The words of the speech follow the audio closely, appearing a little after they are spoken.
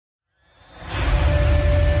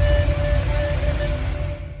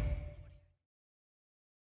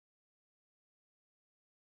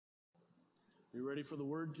You ready for the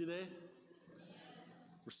word today?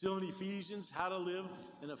 We're still in Ephesians, how to live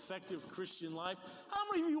an effective Christian life. How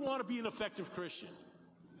many of you want to be an effective Christian?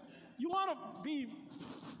 You want to be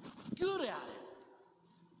good at it.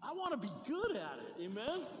 I want to be good at it,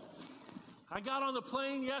 amen? I got on the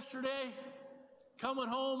plane yesterday, coming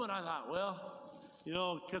home, and I thought, well, you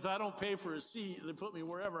know, because I don't pay for a seat, they put me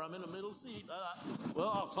wherever, I'm in the middle seat. I thought,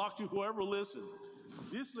 well, I'll talk to whoever will listen.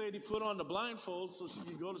 This lady put on the blindfold so she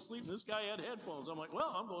could go to sleep, and this guy had headphones. I'm like,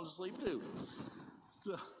 well, I'm going to sleep too.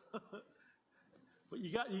 So, but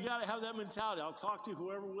you got to have that mentality. I'll talk to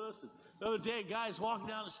whoever will listen. The other day, a guy's walking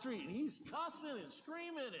down the street, and he's cussing and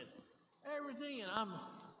screaming and everything, and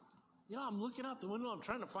I'm looking out the window. I'm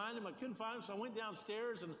trying to find him. I couldn't find him, so I went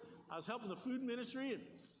downstairs, and I was helping the food ministry,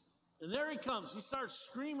 and there he comes. He starts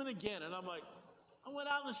screaming again, and I'm like, I went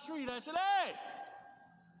out in the street. I said, hey,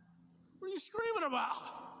 what are you screaming about?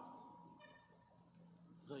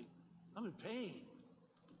 He's like, I'm in pain.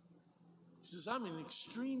 He says, I'm in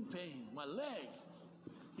extreme pain, my leg.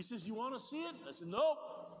 He says, you want to see it? I said, nope.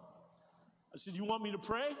 I said, you want me to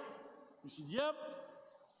pray? He said, yep.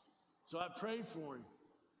 So I prayed for him.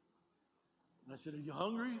 And I said, are you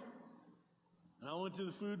hungry? And I went to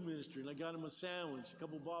the food ministry, and I got him a sandwich, a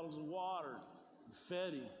couple bottles of water, and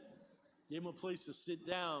fed him. Gave him a place to sit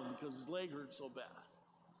down because his leg hurt so bad.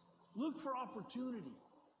 Look for opportunity.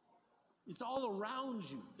 It's all around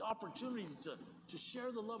you, the opportunity to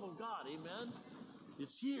share the love of God, amen?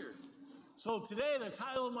 It's here. So today, the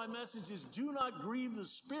title of my message is Do Not Grieve the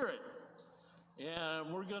Spirit.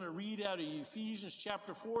 And we're going to read out of Ephesians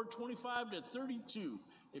chapter 4, 25 to 32.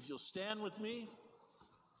 If you'll stand with me.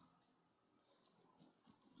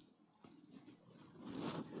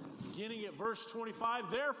 Beginning at verse 25,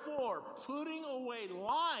 therefore, putting away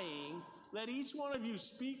lying, let each one of you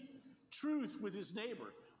speak truth with his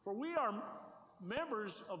neighbor, for we are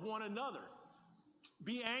members of one another.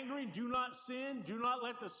 Be angry, do not sin, do not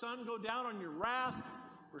let the sun go down on your wrath.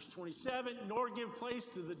 Verse 27, nor give place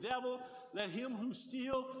to the devil. Let him who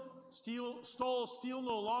stole steal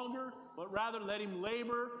no longer, but rather let him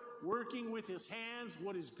labor, working with his hands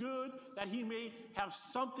what is good, that he may have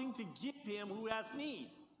something to give him who has need.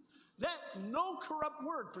 Let no corrupt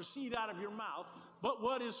word proceed out of your mouth, but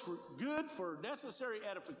what is for good for necessary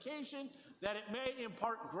edification, that it may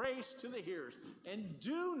impart grace to the hearers. And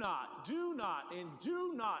do not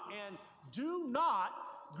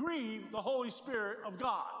grieve the Holy Spirit of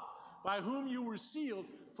God, by whom you were sealed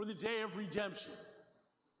for the day of redemption.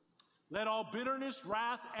 Let all bitterness,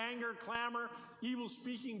 wrath, anger, clamor, evil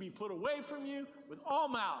speaking be put away from you with all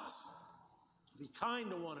malice. Be kind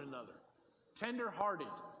to one another, tender-hearted,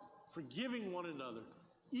 forgiving one another,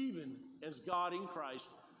 even as God in Christ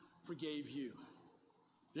forgave you.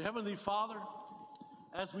 Dear Heavenly Father,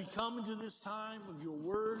 as we come into this time of your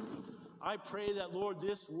word, I pray that, Lord,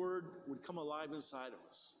 this word would come alive inside of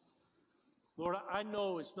us. Lord, I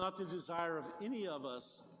know it's not the desire of any of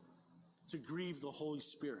us to grieve the Holy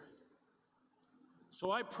Spirit.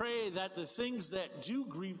 So I pray that the things that do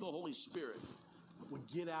grieve the Holy Spirit would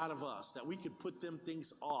get out of us, that we could put them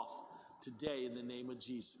things off today in the name of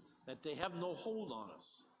Jesus, that they have no hold on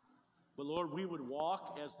us. But Lord, we would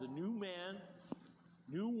walk as the new man,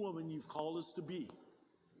 new woman you've called us to be.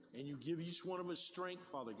 And you give each one of us strength,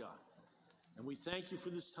 Father God. And we thank you for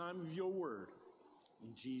this time of your word.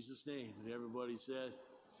 In Jesus' name. And everybody said,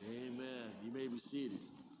 amen. You may be seated.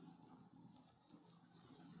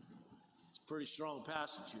 It's a pretty strong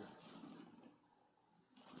passage here.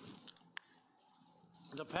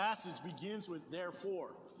 The passage begins with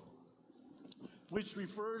therefore, which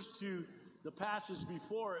refers to the passage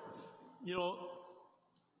before it,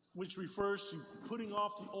 which refers to putting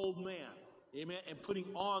off the old man, amen, and putting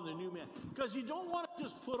on the new man. Because you don't want to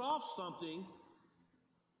just put off something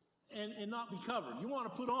and not be covered. You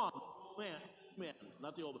want to put on the old man,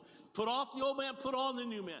 not the old man. Put off the old man, put on the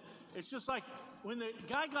new man. It's just like when the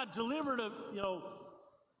guy got delivered,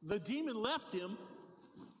 the demon left him,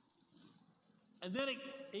 and then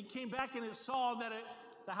it came back and it saw that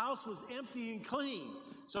the house was empty and clean.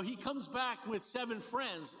 So he comes back with 7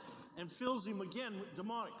 friends and fills him again with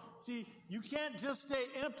demonic. See, you can't just stay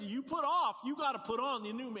empty. You got to put on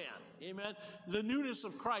the new man. Amen. The newness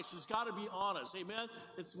of Christ has got to be on us. Amen.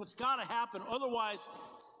 It's what's got to happen. Otherwise,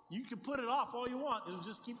 you can put it off all you want. It'll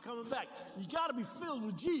just keep coming back. You got to be filled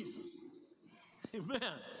with Jesus.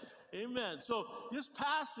 Amen. Amen. So this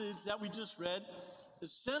passage that we just read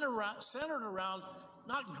is centered around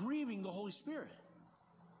not grieving the Holy Spirit.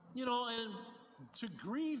 And to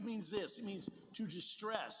grieve means this. It means to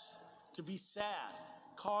distress, to be sad,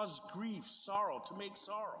 cause grief, sorrow, to make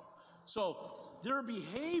sorrow. So there are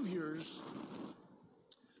behaviors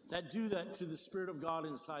that do that to the Spirit of God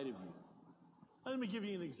inside of you. Let me give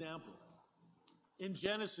you an example. In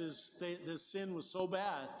Genesis, the sin was so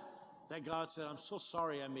bad that God said, I'm so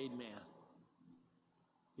sorry I made man.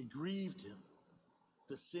 It grieved him,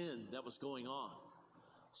 the sin that was going on.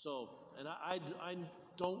 So, and I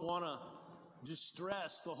don't want to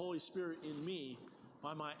distress the Holy Spirit in me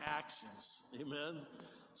by my actions. Amen.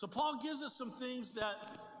 So Paul gives us some things that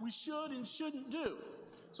we should and shouldn't do.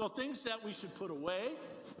 So things that we should put away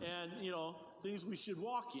and, things we should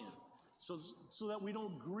walk in so that we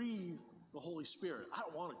don't grieve the Holy Spirit. I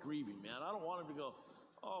don't want to grieve him, man. I don't want him to go,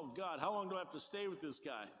 oh, God, how long do I have to stay with this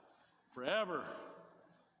guy? Forever.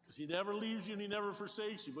 Because he never leaves you and he never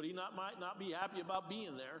forsakes you, but he might not be happy about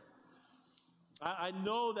being there. I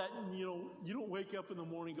know that, you don't wake up in the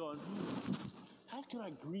morning going, how can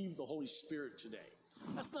I grieve the Holy Spirit today?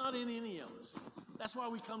 That's not in any of us. That's why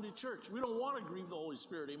we come to church. We don't want to grieve the Holy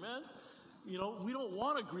Spirit, amen? We don't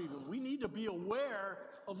want to grieve him. We need to be aware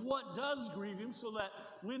of what does grieve him so that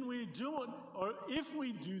when we do it, or if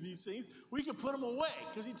we do these things, we can put them away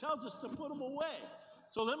because he tells us to put them away.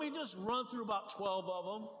 So let me just run through about 12 of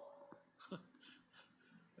them.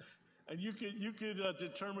 And you could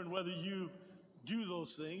determine whether you do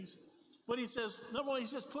those things. But he says, number one, he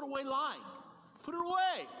says, put away lying. Put it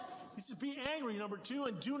away. He says, be angry, number two,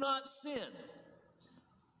 and do not sin.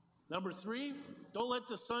 Number three, don't let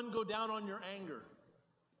the sun go down on your anger.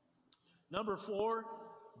 Number four,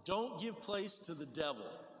 don't give place to the devil.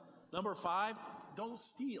 Number five, don't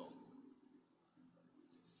steal.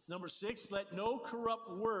 Number six, let no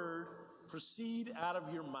corrupt word proceed out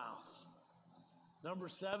of your mouth. Number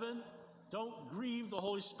seven, don't grieve the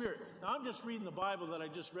Holy Spirit. Now, I'm just reading the Bible that I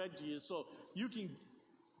just read to you, so you can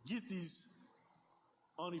get these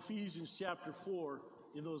on Ephesians chapter 4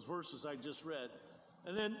 in those verses I just read.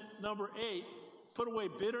 And then number 8, put away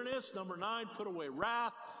bitterness. Number 9, put away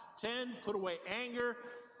wrath. 10, put away anger.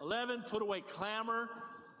 11, put away clamor.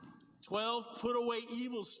 12, put away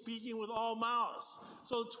evil speaking with all malice.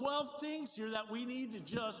 So 12 things here that we need to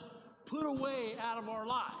just put away out of our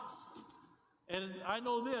lives. And I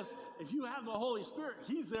know this, if you have the Holy Spirit,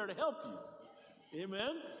 he's there to help you.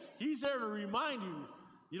 Amen? He's there to remind you,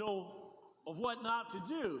 of what not to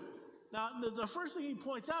do. Now, the first thing he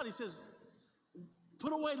points out, he says,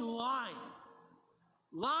 put away lying.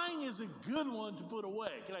 Lying is a good one to put away.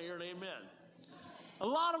 Can I hear an amen? A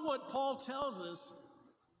lot of what Paul tells us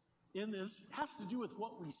in this has to do with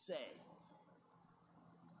what we say.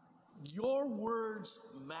 Your words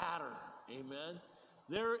matter. Amen?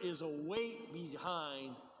 There is a weight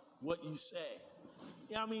behind what you say.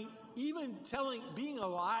 Yeah, even being a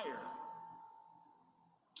liar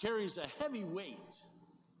carries a heavy weight.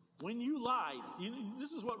 When you lie,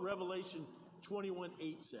 this is what Revelation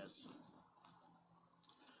 21:8 says.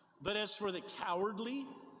 But as for the cowardly,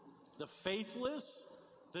 the faithless,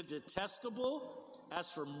 the detestable,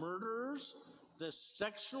 as for murderers, the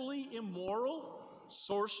sexually immoral,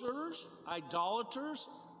 sorcerers, idolaters,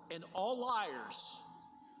 and all liars,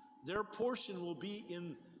 their portion will be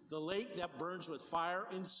in the lake that burns with fire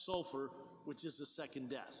and sulfur, which is the second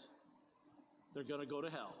death. They're going to go to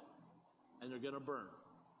hell, and they're going to burn.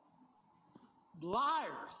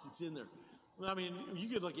 Liars, it's in there. You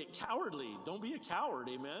could look at cowardly. Don't be a coward,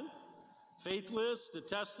 amen? Faithless,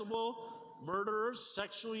 detestable, murderers,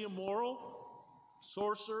 sexually immoral,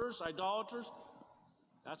 sorcerers, idolaters.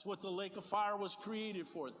 That's what the lake of fire was created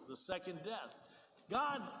for, the second death.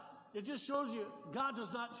 God, it just shows you, God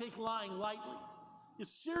does not take lying lightly.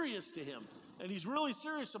 It's serious to him, and he's really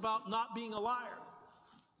serious about not being a liar.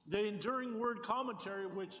 The Enduring Word Commentary,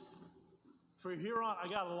 which for here on, I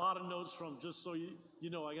got a lot of notes from, just so you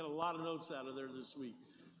know, I got a lot of notes out of there this week.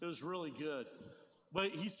 It was really good.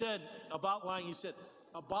 But he said about lying, he said,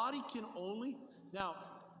 a body can only, now,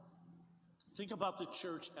 think about the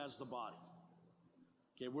church as the body.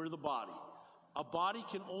 Okay, we're the body. A body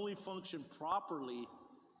can only function properly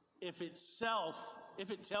if it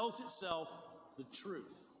tells itself the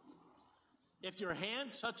truth. If your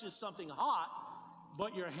hand touches something hot,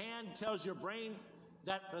 but your hand tells your brain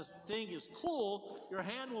that the thing is cool, your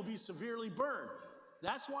hand will be severely burned.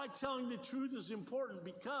 That's why telling the truth is important,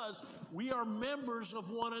 because we are members of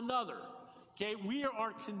one another. Okay, we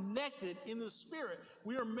are connected in the Spirit.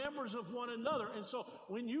 We are members of one another. And so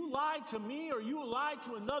when you lie to me or you lie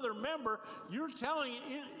to another member, you're telling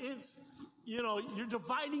you're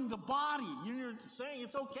dividing the body. You're saying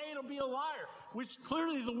it's okay to be a liar, which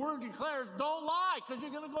clearly the Word declares, don't lie because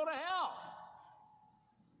you're going to go to hell.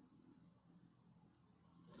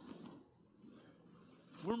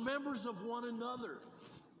 We're members of one another.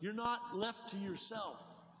 You're not left to yourself.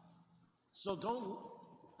 So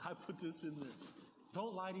I put this in there.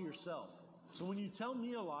 Don't lie to yourself. So when you tell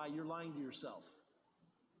me a lie, you're lying to yourself.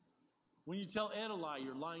 When you tell Ed a lie,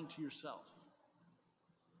 you're lying to yourself.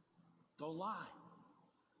 Don't lie.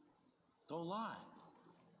 Don't lie.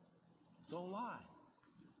 Don't lie.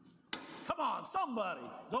 Come on, somebody.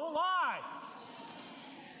 Don't lie.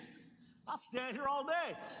 I'll stand here all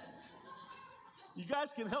day. You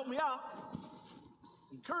guys can help me out,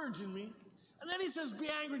 encouraging me. And then he says, be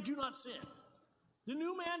angry, do not sin. The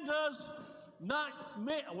new man does not,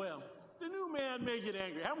 the new man may get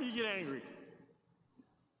angry. How many of you get angry?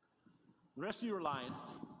 The rest of you are lying.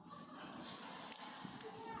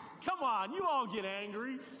 Come on, you all get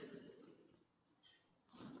angry.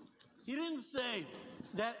 He didn't say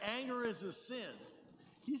that anger is a sin.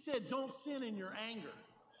 He said don't sin in your anger.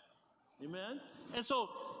 Amen? And so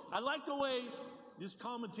I like the way this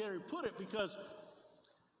commentary put it, because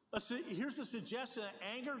here's a suggestion that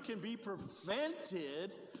anger can be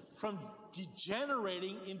prevented from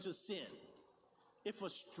degenerating into sin if a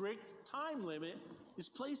strict time limit is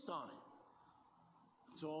placed on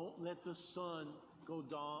it. Don't let the sun go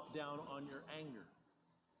down on your anger.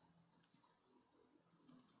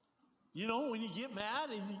 You know, when you get mad,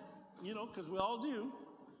 and you know, because we all do,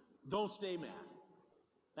 don't stay mad.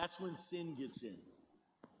 That's when sin gets in.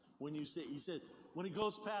 When he said, when it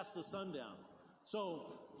goes past the sundown.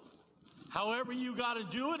 So, however you got to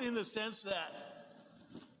do it, in the sense that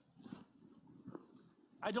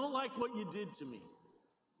I don't like what you did to me,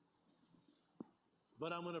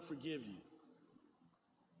 but I'm going to forgive you.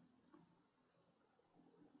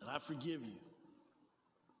 And I forgive you.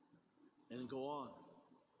 And go on.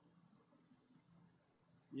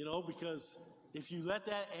 You know, because if you let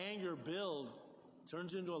that anger build, it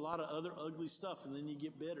turns into a lot of other ugly stuff, and then you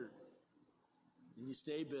get bitter. And you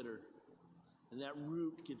stay bitter. And that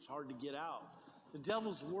root gets hard to get out. The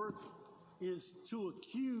devil's work is to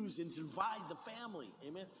accuse and to divide the family.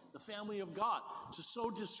 Amen? The family of God. To sow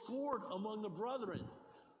discord among the brethren.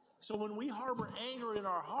 So when we harbor anger in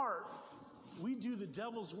our heart, we do the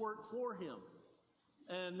devil's work for him.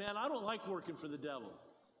 And man, I don't like working for the devil.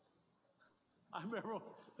 I remember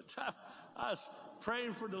a time I was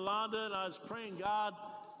praying for Delonda, and I was praying God.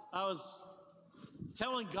 I was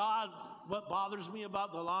telling God what bothers me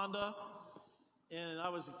about Delonda, and I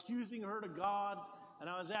was accusing her to God, and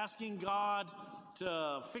I was asking God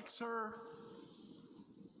to fix her.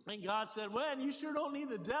 And God said, well, you sure don't need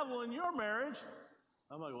the devil in your marriage.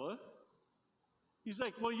 I'm like, what? He's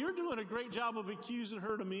like, well, you're doing a great job of accusing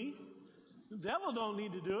her to me. The devil don't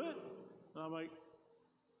need to do it. And I'm like,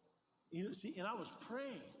 you know, see, and I was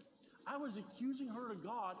praying. I was accusing her to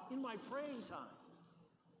God in my praying time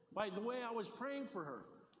by the way I was praying for her.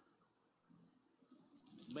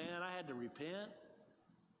 Man, I had to repent.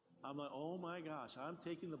 I'm like, oh my gosh, I'm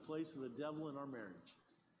taking the place of the devil in our marriage.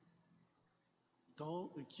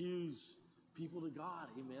 Don't accuse people to God,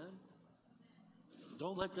 amen?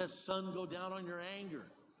 Don't let that sun go down on your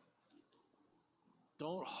anger.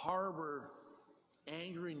 Don't harbor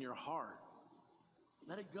anger in your heart.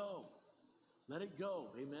 Let it go. Let it go,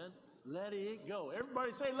 amen? Let it go.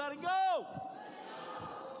 Everybody say, let it go.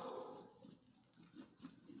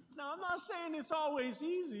 Now, I'm not saying it's always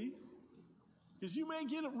easy, because you may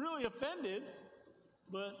get really offended,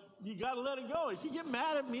 but you got to let it go. If you get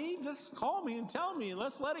mad at me, just call me and tell me, and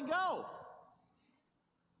let's let it go.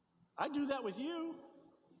 I do that with you.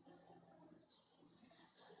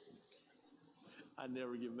 I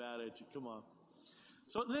never get mad at you. Come on.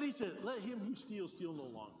 So then he said, let him who steals steal no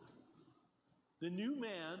longer. The new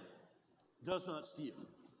man does not steal.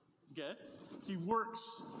 Okay? He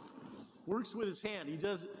works with his hand. He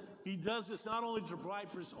does this not only to provide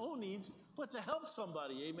for his own needs, but to help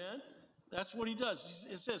somebody. Amen? That's what he does.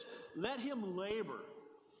 It says, let him labor.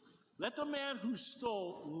 Let the man who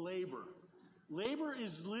stole labor. Labor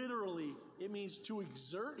is literally, it means to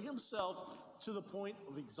exert himself to the point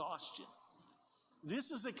of exhaustion.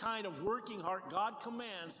 This is the kind of working heart God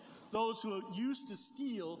commands those who used to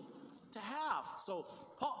steal to have. So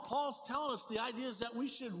Paul's telling us the idea is that we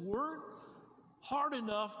should work hard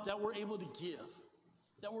enough that we're able to give,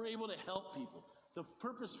 that we're able to help people. The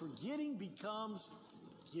purpose for getting becomes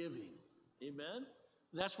giving. Amen?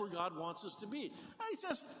 That's where God wants us to be. And he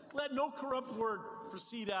says, let no corrupt word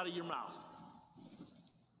proceed out of your mouth.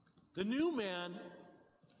 The new man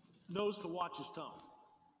knows to watch his tongue.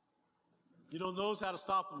 You know, knows how to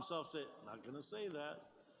stop himself, say, not going to say that.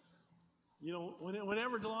 You know,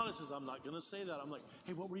 whenever Delana says, I'm not going to say that, I'm like,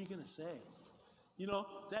 hey, what were you going to say? You know,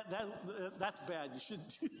 that's bad. You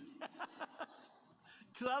shouldn't do that.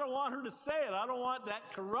 Because I don't want her to say it. I don't want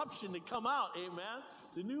that corruption to come out. Amen.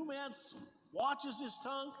 The new man watches his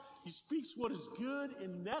tongue. He speaks what is good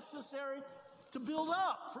and necessary. to build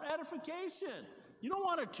up, for edification. You don't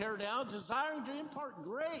want to tear down, desiring to impart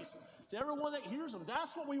grace to everyone that hears them.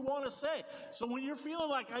 That's what we want to say. So when you're feeling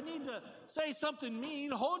like I need to say something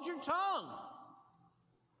mean, hold your tongue.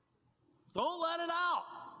 Don't let it out.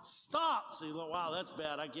 Stop. Say, wow, that's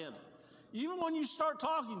bad. I can't. Even when you start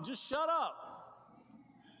talking, just shut up.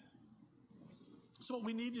 That's what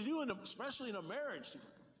we need to do, especially in a marriage, to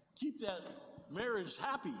keep that marriage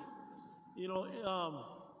happy.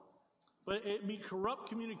 But corrupt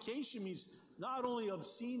communication means not only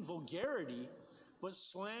obscene vulgarity, but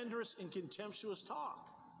slanderous and contemptuous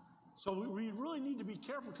talk. So we really need to be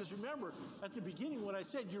careful, because remember, at the beginning what I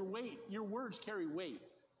said, your words carry weight.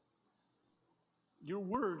 Your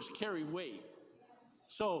words carry weight.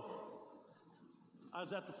 So I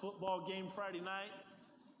was at the football game Friday night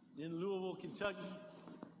in Louisville, Kentucky.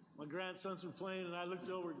 My grandsons were playing, and I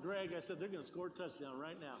looked over at Greg. I said, they're going to score a touchdown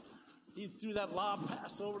right now. He threw that lob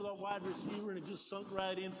pass over to the wide receiver, and it just sunk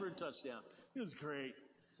right in for a touchdown. It was great.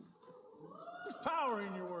 There's power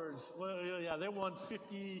in your words. Well, yeah, they won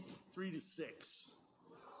 53-6.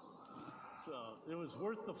 So it was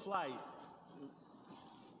worth the flight.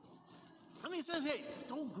 And he says, hey,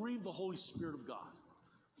 don't grieve the Holy Spirit of God.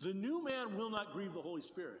 The new man will not grieve the Holy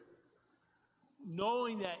Spirit,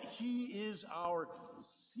 knowing that he is our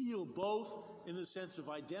seal, both in the sense of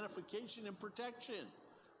identification and protection.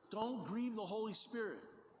 Don't grieve the Holy Spirit.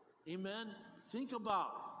 Amen? Think about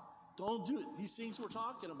it. Don't do it. These things we're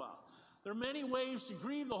talking about. There are many ways to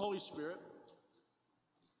grieve the Holy Spirit.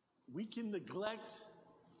 We can neglect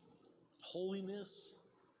holiness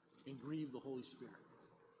and grieve the Holy Spirit.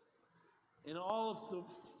 And all of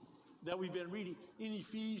that we've been reading in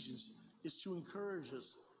Ephesians is to encourage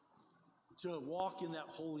us to walk in that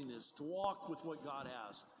holiness, to walk with what God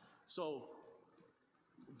has. So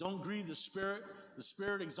don't grieve the Spirit. The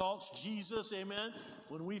Spirit exalts Jesus, amen?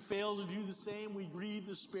 When we fail to do the same, we grieve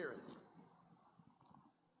the Spirit.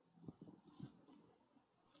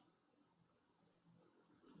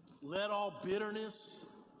 Let all bitterness,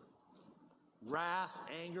 wrath,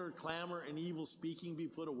 anger, clamor, and evil speaking be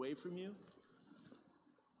put away from you.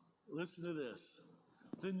 Listen to this.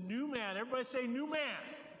 The new man, everybody say new man,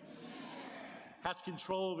 has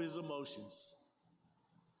control of his emotions.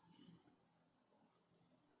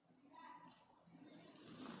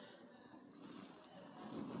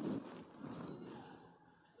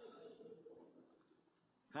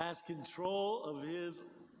 Has control of his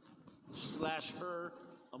 / her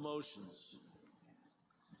emotions.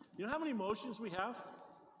 You know how many emotions we have?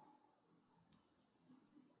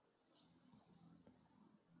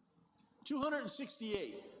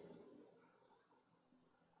 $268.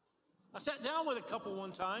 I sat down with a couple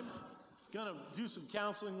one time, gonna do some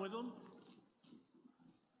counseling with them.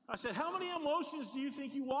 I said, how many emotions do you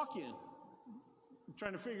think you walk in? I'm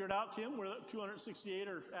trying to figure it out, Tim, where the 268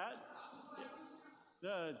 are at.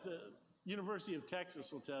 The University of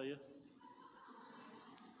Texas will tell you.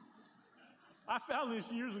 I found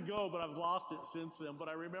this years ago, but I've lost it since then, but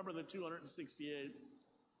I remember the 268.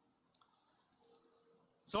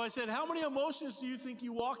 So I said, how many emotions do you think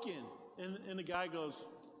you walk in? And the guy goes,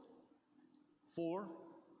 4.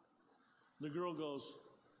 The girl goes,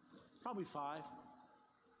 probably 5.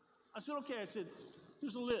 I said, okay. I said,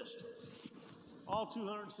 here's a list. All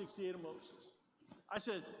 268 emotions. I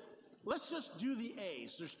said, let's just do the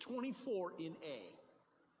A's. There's 24 in A.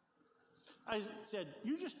 I said,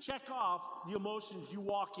 you just check off the emotions you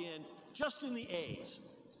walk in just in the A's.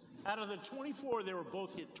 Out of the 24, they were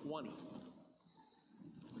both hit 20.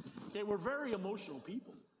 Okay, we're very emotional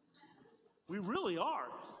people. We really are.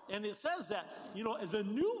 And it says that, the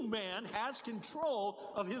new man has control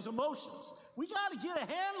of his emotions. We got to get a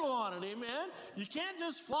handle on it, amen? You can't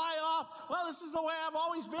just fly off, well, this is the way I've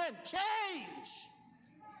always been. Change!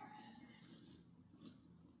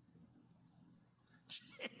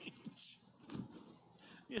 Change.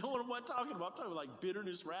 You know what am I talking about? I'm talking about like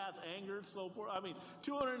bitterness, wrath, anger, and so forth. I mean,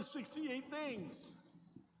 268 things.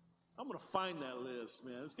 I'm going to find that list,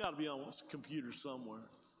 man. It's got to be on a computer somewhere.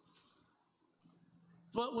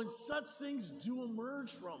 But when such things do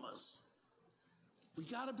emerge from us, we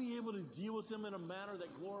got to be able to deal with them in a manner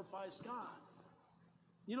that glorifies God.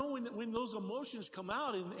 You know, when those emotions come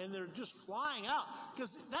out and they're just flying out,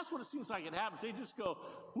 because that's what it seems like it happens. They just go,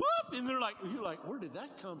 whoop, and you're like, where did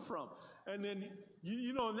that come from? And then,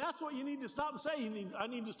 and that's what you need to stop and say. I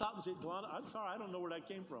need to stop and say, Delana, I'm sorry, I don't know where that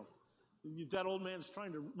came from. That old man's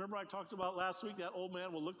trying to, remember I talked about last week, that old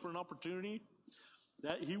man will look for an opportunity.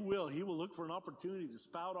 That he will look for an opportunity to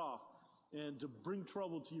spout off and to bring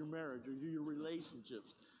trouble to your marriage or your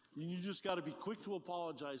relationships. And you just got to be quick to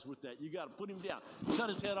apologize with that. You got to put him down. Cut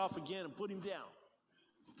his head off again and put him down.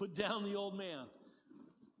 Put down the old man,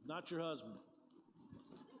 not your husband.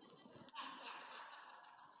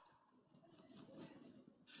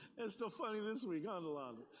 It's still funny this week, huh,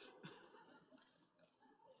 Delonda?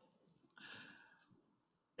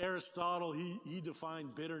 Aristotle, he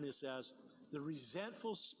defined bitterness as the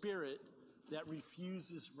resentful spirit that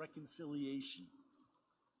refuses reconciliation.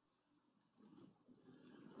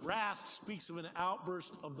 Wrath speaks of an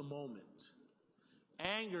outburst of the moment.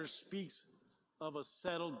 Anger speaks of a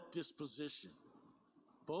settled disposition.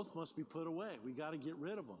 Both must be put away. We got to get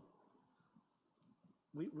rid of them.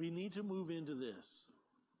 We need to move into this.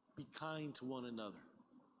 Be kind to one another.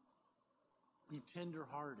 Be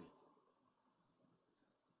tender-hearted.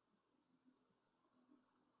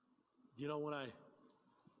 You know, when I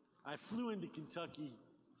flew into Kentucky,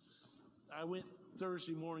 I went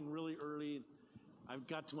Thursday morning really early. I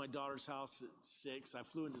got to my daughter's house at 6. I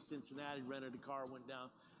flew into Cincinnati, rented a car, went down.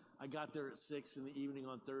 I got there at 6 in the evening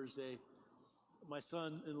on Thursday. My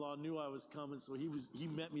son-in-law knew I was coming, so he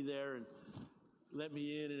met me there and let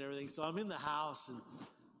me in and everything. So I'm in the house,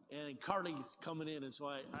 and Carly's coming in, and so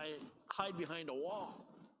I hide behind a wall.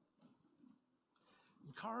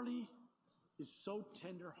 And Carly is so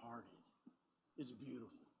tender-hearted. It's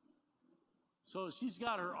beautiful. So she's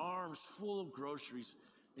got her arms full of groceries,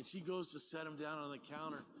 and she goes to set them down on the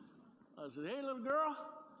counter. I said, "Hey, little girl."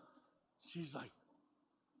 She's like,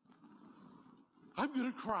 "I'm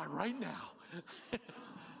going to cry right now."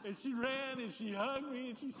 And she ran and she hugged me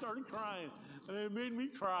and she started crying. And it made me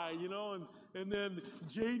cry, you know. And then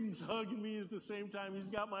Jaden's hugging me at the same time. He's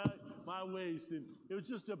got my waist. And it was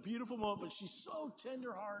just a beautiful moment. But she's so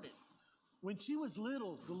tender-hearted. When she was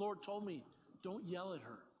little, the Lord told me, don't yell at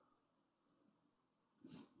her.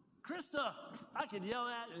 Krista, I could yell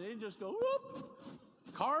at and they'd just go, whoop.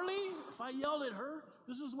 Carly, if I yelled at her,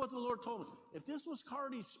 this is what the Lord told me. If this was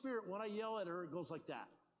Carly's spirit, when I yell at her, it goes like that.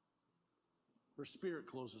 Her spirit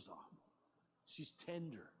closes off. She's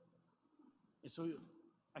tender. And so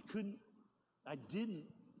I didn't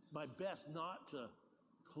my best not to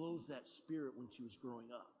close that spirit when she was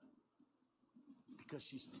growing up. Because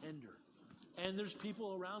she's tender. And there's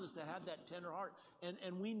people around us that have that tender heart.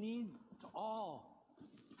 And we need to all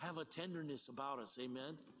have a tenderness about us,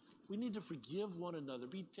 amen? We need to forgive one another,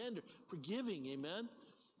 be tender, forgiving, amen?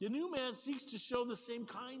 The new man seeks to show the same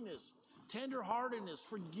kindness, tenderheartedness,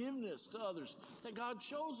 forgiveness to others that God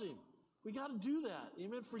shows him. We got to do that,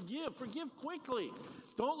 amen? Forgive quickly.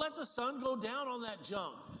 Don't let the sun go down on that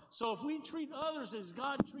junk. So if we treat others as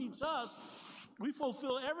God treats us, we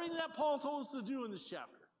fulfill everything that Paul told us to do in this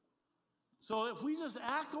chapter. So if we just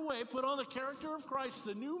act away, put on the character of Christ,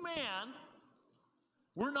 the new man,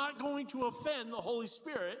 we're not going to offend the Holy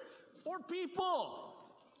Spirit or people.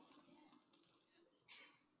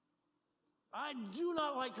 I do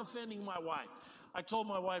not like offending my wife. I told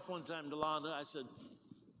my wife one time, Delonda, I said,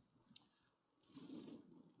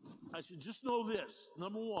 just know this.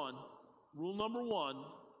 Rule number one,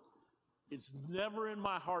 it's never in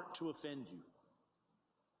my heart to offend you.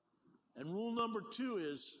 And rule number two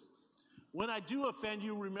is, when I do offend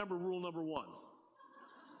you, remember rule number one.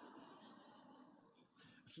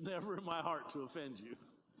 It's never in my heart to offend you.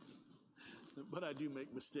 But I do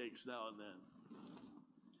make mistakes now and then.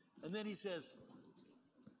 And then he says,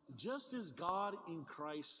 just as God in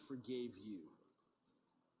Christ forgave you.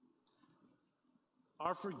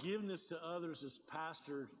 Our forgiveness to others is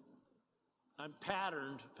patterned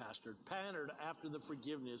after the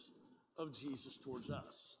forgiveness of Jesus towards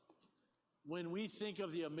us. When we think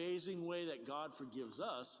of the amazing way that God forgives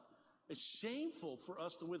us, it's shameful for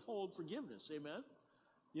us to withhold forgiveness. Amen?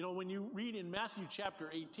 You know, when you read in Matthew chapter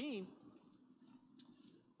 18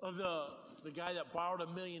 of the guy that borrowed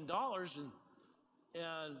 $1 million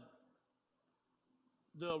and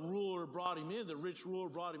the ruler brought him in, the rich ruler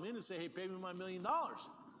brought him in and said, hey, pay me my $1 million.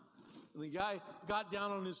 And the guy got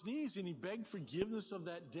down on his knees and he begged forgiveness of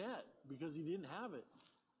that debt because he didn't have it.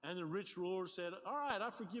 And the rich ruler said, all right, I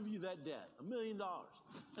forgive you that debt, $1 million.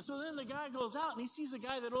 And so then the guy goes out and he sees a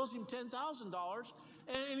guy that owes him $10,000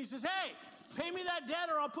 and he says, hey, pay me that debt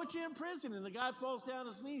or I'll put you in prison. And the guy falls down on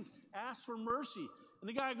his knees, asks for mercy. And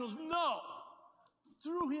the guy goes, no,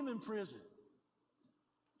 threw him in prison.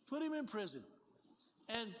 Put him in prison.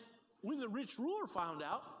 And when the rich ruler found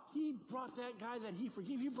out, he brought that guy that he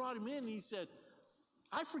forgave, he brought him in and he said,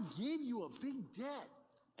 I forgave you a big debt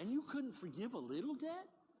and you couldn't forgive a little debt?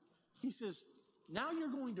 He says, now you're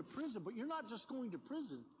going to prison, but you're not just going to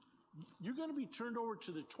prison. You're going to be turned over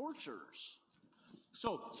to the torturers.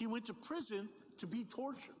 So he went to prison to be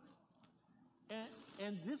tortured.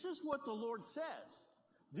 And this is what the Lord says.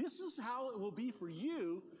 This is how it will be for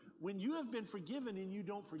you when you have been forgiven and you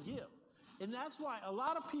don't forgive. And that's why a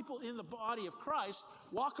lot of people in the body of Christ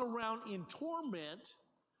walk around in torment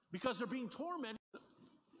because they're being tormented.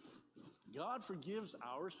 God forgives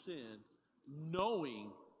our sin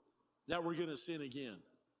knowing that we're going to sin again.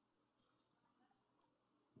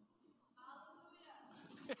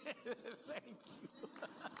 Thank you.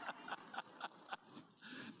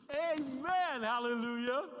 Amen.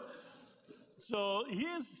 Hallelujah. So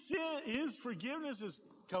his forgiveness is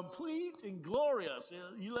complete and glorious.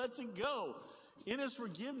 He lets it go. In his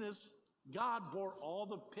forgiveness, God bore all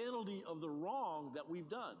the penalty of the wrong that we've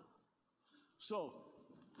done. So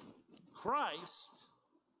Christ,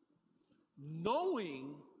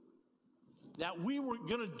 knowing that we were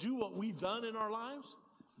going to do what we've done in our lives,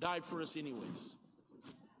 died for us anyways.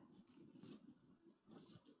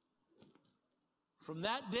 From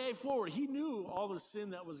that day forward, he knew all the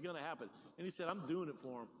sin that was going to happen. And he said, I'm doing it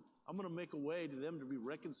for them. I'm going to make a way to them to be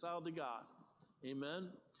reconciled to God. Amen?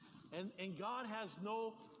 And God has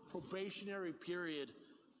no probationary period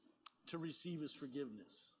to receive his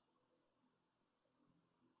forgiveness.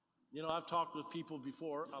 You know, I've talked with people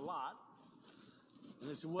before a lot. And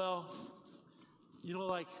they say, well, you know,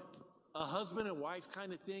 like a husband and wife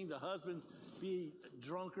kind of thing. The husband be a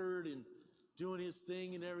drunkard and doing his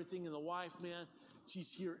thing and everything. And the wife, man,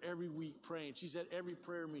 she's here every week praying. She's at every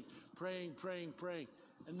prayer meeting, praying.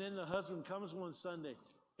 And then the husband comes one Sunday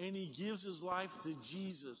and he gives his life to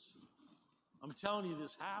Jesus. I'm telling you,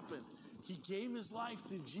 this happened. He gave his life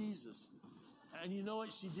to Jesus. And you know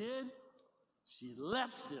what she did? She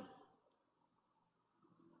left him,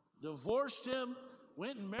 divorced him,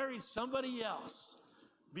 went and married somebody else.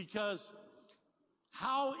 Because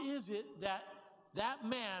how is it that that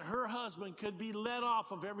man, her husband, could be let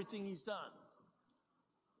off of everything he's done?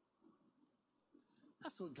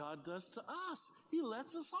 That's what God does to us. He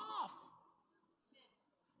lets us off.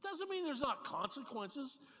 Doesn't mean there's not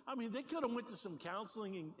consequences. I mean, they could have went to some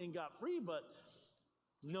counseling and got free, but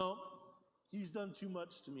no, he's done too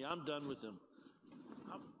much to me. I'm done with him.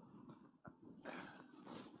 I'm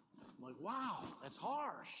like, wow, that's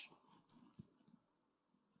harsh.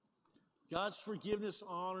 God's forgiveness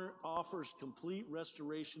offers complete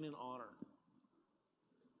restoration and honor.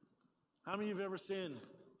 How many of you have ever sinned?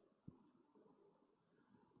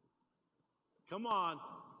 Come on.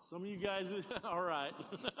 Some of you guys, all right.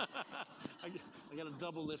 I got a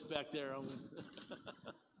double lift back there.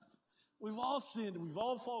 We've all sinned. We've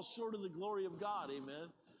all fallen short of the glory of God. Amen.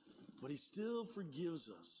 But he still forgives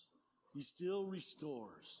us. He still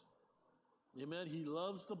restores. Amen. He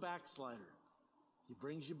loves the backslider. He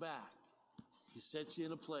brings you back. He sets you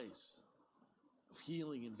in a place of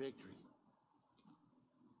healing and victory.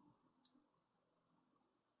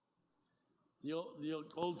 The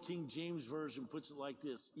old King James Version puts it like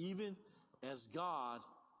this: even as God,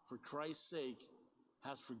 for Christ's sake,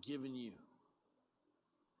 has forgiven you.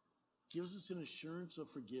 Gives us an assurance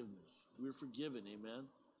of forgiveness. We're forgiven, amen?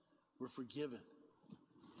 We're forgiven.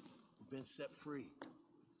 We've been set free.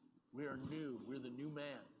 We are new. We're the new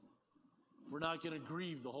man. We're not going to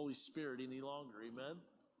grieve the Holy Spirit any longer, amen?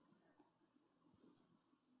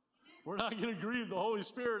 We're not going to grieve the Holy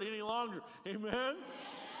Spirit any longer, amen?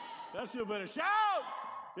 That's you better shout,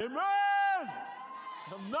 amen!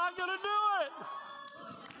 I'm not going to do it.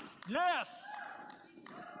 Yes.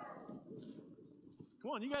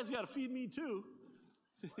 Come on, you guys got to feed me too.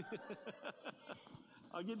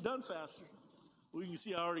 I'll get done faster. We can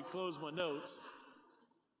see I already closed my notes.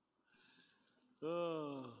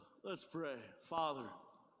 Oh, let's pray. Father,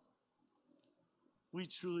 we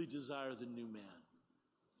truly desire the new man.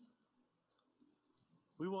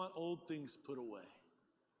 We want old things put away.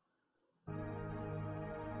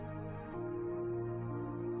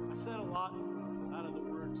 I said a lot out of the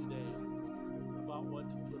word today about what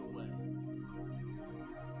to put away.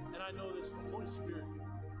 And I know this, the Holy Spirit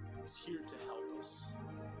is here to help us.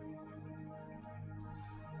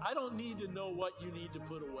 I don't need to know what you need to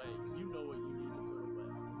put away. You know what you need to put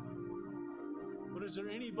away. But is there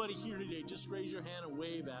anybody here today? Just raise your hand and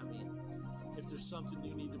wave at me if there's something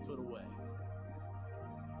you need to put away.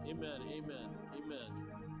 Amen, amen, amen.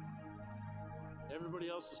 Everybody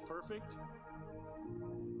else is perfect?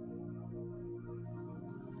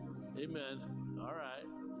 Amen. All right.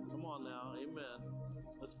 Come on now. Amen.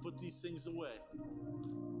 Let's put these things away.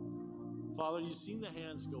 Father, you've seen the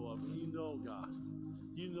hands go up. You know, God.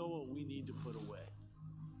 You know what we need to put away.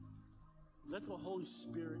 Let the Holy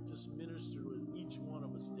Spirit just minister with each one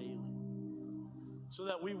of us daily so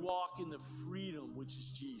that we walk in the freedom which is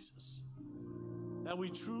Jesus. That we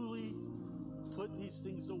truly put these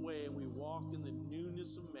things away and we walk in the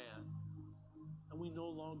newness of man and we no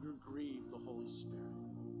longer grieve the Holy Spirit.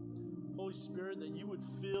 Holy Spirit, that you would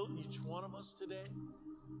fill each one of us today,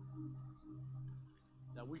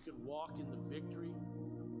 that we could walk in the victory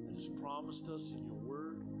that is promised us in your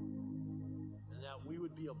word, and that we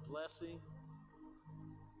would be a blessing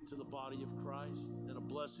to the body of Christ and a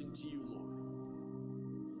blessing to you,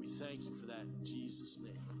 Lord. We thank you for that in Jesus'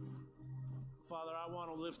 name. Father, I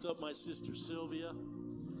want to lift up my sister Sylvia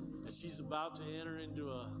as she's about to enter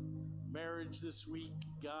into a marriage this week.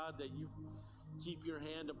 God, that you keep your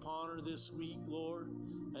hand upon her this week, Lord,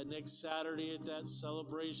 and next Saturday at that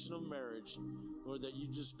celebration of marriage, Lord, that you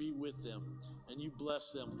just be with them and you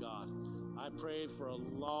bless them, God. I pray for a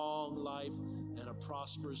long life and a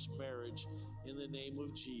prosperous marriage in the name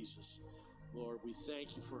of Jesus. Lord, we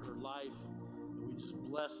thank you for her life, and we just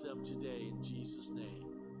bless them today in Jesus' name.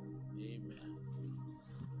 Amen.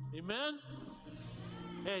 Amen.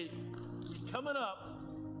 Hey, coming up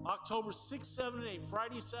October 6th, 7th, and 8th,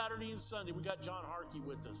 Friday, Saturday, and Sunday, we got John Harkey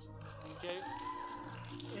with us. Okay?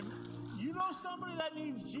 And you know somebody that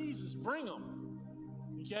needs Jesus, bring them.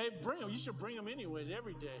 Okay? Bring them. You should bring them anyways,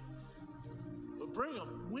 every day. But bring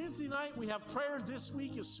them. Wednesday night, we have prayer this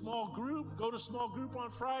week, a small group. Go to small group on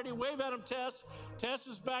Friday. Wave at them, Tess. Tess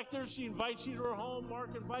is back there. She invites you to her home.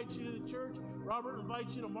 Mark invites you to the church. Robert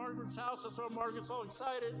invites you to Margaret's house. That's why Margaret's all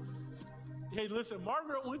excited. Hey, listen,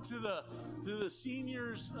 Margaret went to the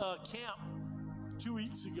seniors camp 2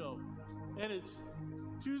 weeks ago. And it's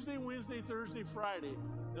Tuesday, Wednesday, Thursday, Friday.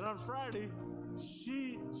 And on Friday,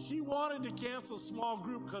 she wanted to cancel small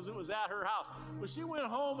group because it was at her house. But she went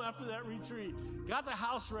home after that retreat, got the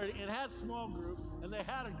house ready, and had small group, and they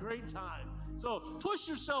had a great time. So push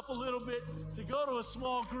yourself a little bit to go to a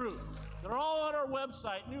small group. They're all on our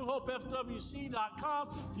website,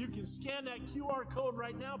 newhopefwc.com. You can scan that QR code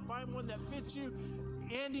right now, find one that fits you.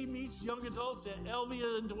 Andy meets young adults at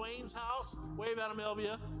Elvia and Dwayne's house. Wave at them,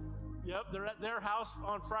 Elvia. Yep, they're at their house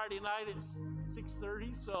on Friday night at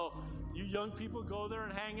 6:30. So you young people go there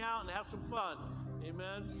and hang out and have some fun.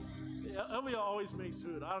 Amen. Elvia always makes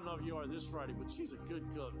food. I don't know if you are this Friday, but she's a good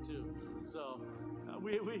cook too. So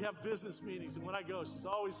we have business meetings, and when I go, she's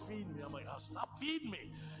always feeding me. I'm like, oh, stop feeding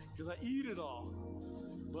me, because I eat it all.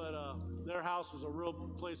 But their house is a real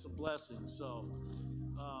place of blessing. So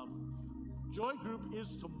joy group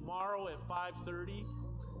is tomorrow at 5:30.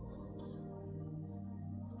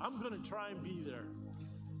 I'm going to try and be there.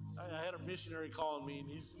 I had a missionary calling me, and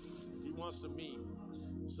he wants to meet.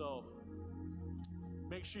 So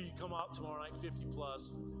make sure you come out tomorrow night, 50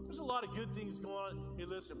 plus. There's a lot of good things going on. Hey,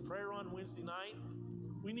 listen, prayer on Wednesday night.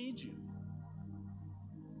 We need you.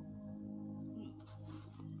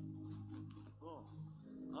 Oh.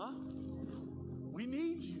 Huh? We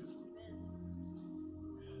need you.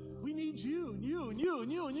 We need you, and you, and you,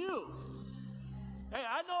 and you, and you. Hey,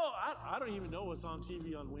 I know, I don't even know what's on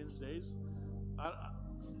TV on Wednesdays.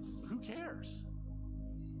 Who cares?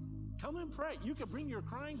 Come and pray. You can bring your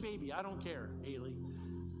crying baby. I don't care, Haley.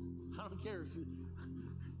 I don't care.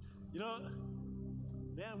 You know,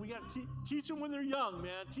 man, we got to teach them when they're young,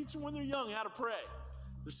 man. Teach them when they're young how to pray.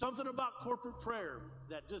 There's something about corporate prayer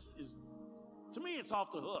that just is, to me, it's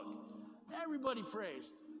off the hook. Everybody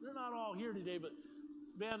prays. They're not all here today, but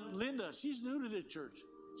man, Linda, she's new to the church.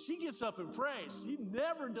 She gets up and prays. She's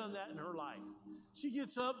never done that in her life. She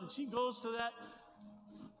gets up and she goes to that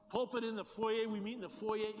pulpit in the foyer. We meet in the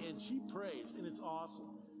foyer, and she prays, and it's awesome.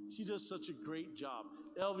 She does such a great job.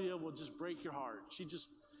 Elvia will just break your heart. She just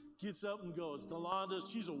gets up and goes. Delonda,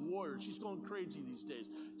 she's a warrior. She's going crazy these days.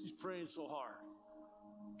 She's praying so hard.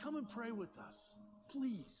 Come and pray with us,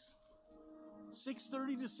 please.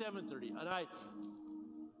 6:30 to 7:30. And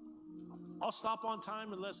I'll stop on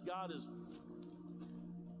time unless God is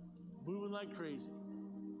moving like crazy.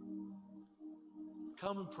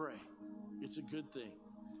 Come and pray. It's a good thing.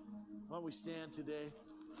 Why don't we stand today?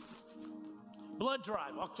 Blood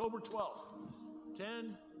drive, October 12th,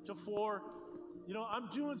 10 to 4. You know, I'm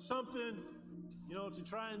doing something, you know, to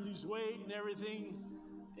try and lose weight and everything.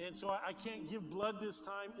 And so I can't give blood this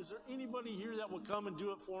time. Is there anybody here that will come and do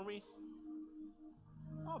it for me?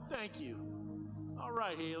 Oh, thank you. All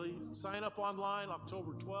right, Haley. Sign up online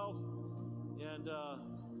October 12th. And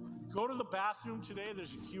go to the bathroom today.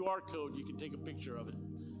 There's a QR code. You can take a picture of it.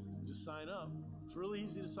 Just sign up. It's really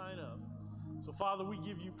easy to sign up. So, Father, we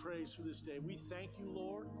give you praise for this day. We thank you,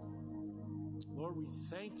 Lord. Lord, we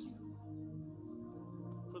thank you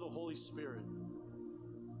for the Holy Spirit.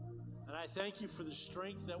 And I thank you for the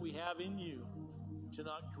strength that we have in you to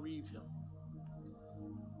not grieve him.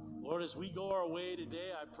 Lord, as we go our way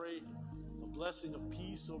today, I pray a blessing of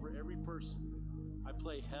peace over every person. I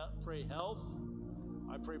pray health.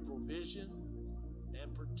 I pray provision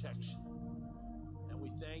and protection. And we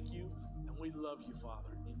thank you and we love you, Father.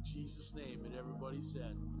 In Jesus' name, and everybody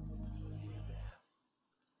said, amen.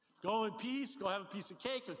 Go in peace. Go have a piece of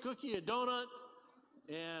cake, a cookie, a donut,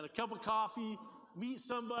 and a cup of coffee. Meet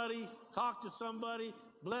somebody. Talk to somebody.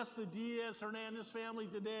 Bless the Diaz-Hernandez family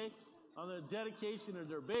today on the dedication of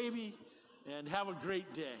their baby. And have a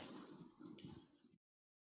great day.